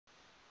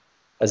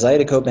A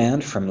Zydeco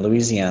band from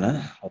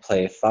Louisiana will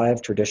play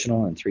 5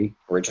 traditional and 3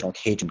 original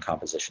Cajun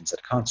compositions at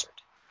a concert.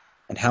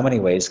 And how many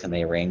ways can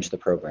they arrange the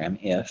program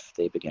if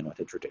they begin with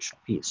a traditional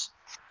piece?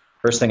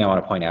 First thing I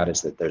want to point out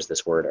is that there's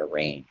this word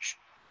arrange.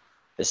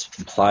 This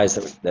implies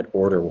that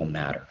order will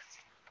matter.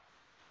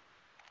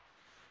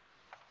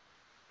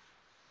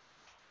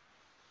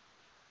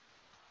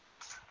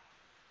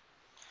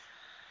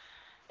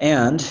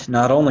 And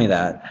not only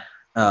that,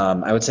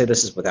 I would say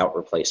this is without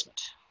replacement.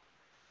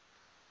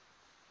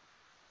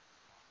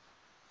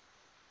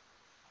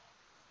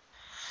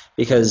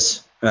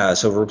 Because,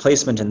 so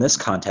replacement in this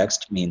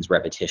context means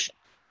repetition.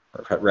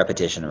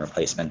 Repetition and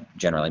replacement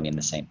generally mean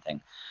the same thing.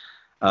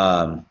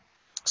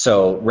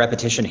 So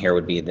repetition here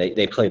would be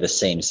they play the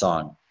same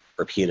song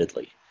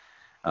repeatedly.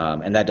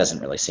 And that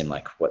doesn't really seem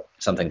like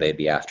something they'd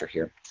be after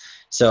here.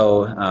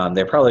 So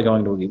they're probably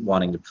going to be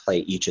wanting to play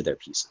each of their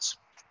pieces.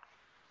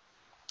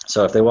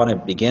 So if they want to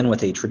begin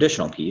with a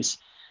traditional piece,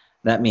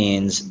 that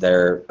means they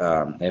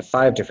have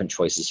 5 different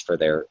choices for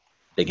their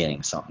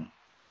beginning song.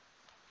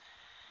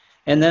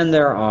 And then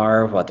there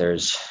are,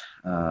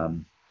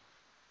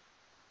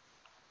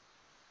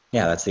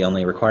 that's the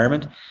only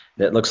requirement.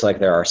 It looks like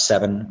there are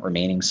 7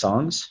 remaining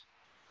songs,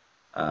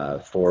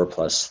 4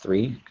 plus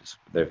 3, because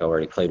they've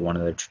already played one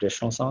of their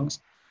traditional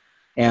songs.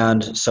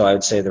 And so I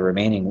would say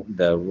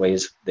the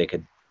ways they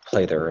could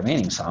play their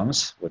remaining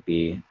songs would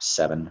be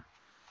 7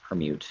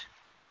 permute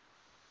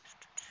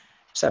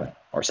 7,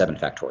 or 7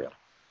 factorial.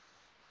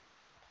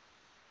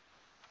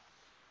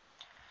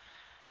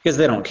 Because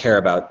they don't care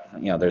about,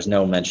 there's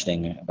no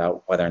mentioning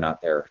about whether or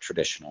not they're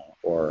traditional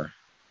or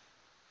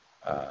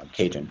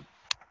Cajun.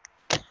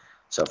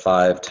 So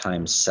 5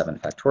 times 7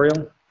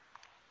 factorial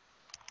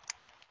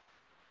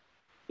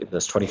gives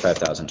us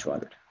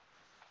 25,200.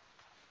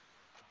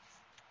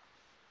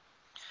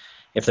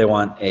 If they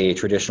want a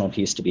traditional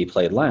piece to be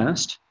played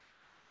last,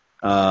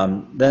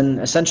 then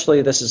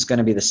essentially this is going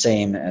to be the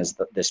same as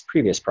this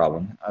previous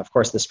problem. Of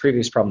course, this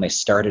previous problem, they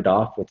started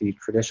off with the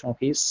traditional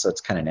piece, so it's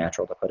kind of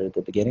natural to put it at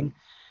the beginning.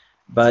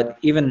 But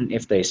even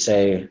if they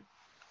say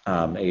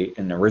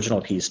an original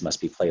piece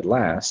must be played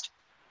last,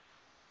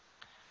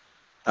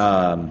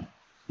 then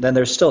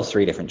there's still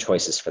 3 different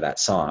choices for that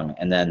song,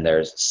 and then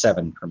there's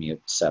 7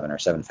 permute 7 or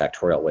 7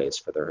 factorial ways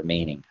for the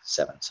remaining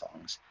 7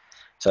 songs.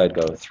 So I'd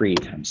go 3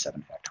 times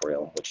 7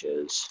 factorial, which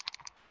is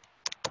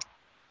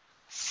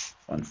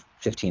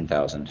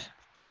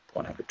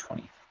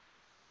 15,120.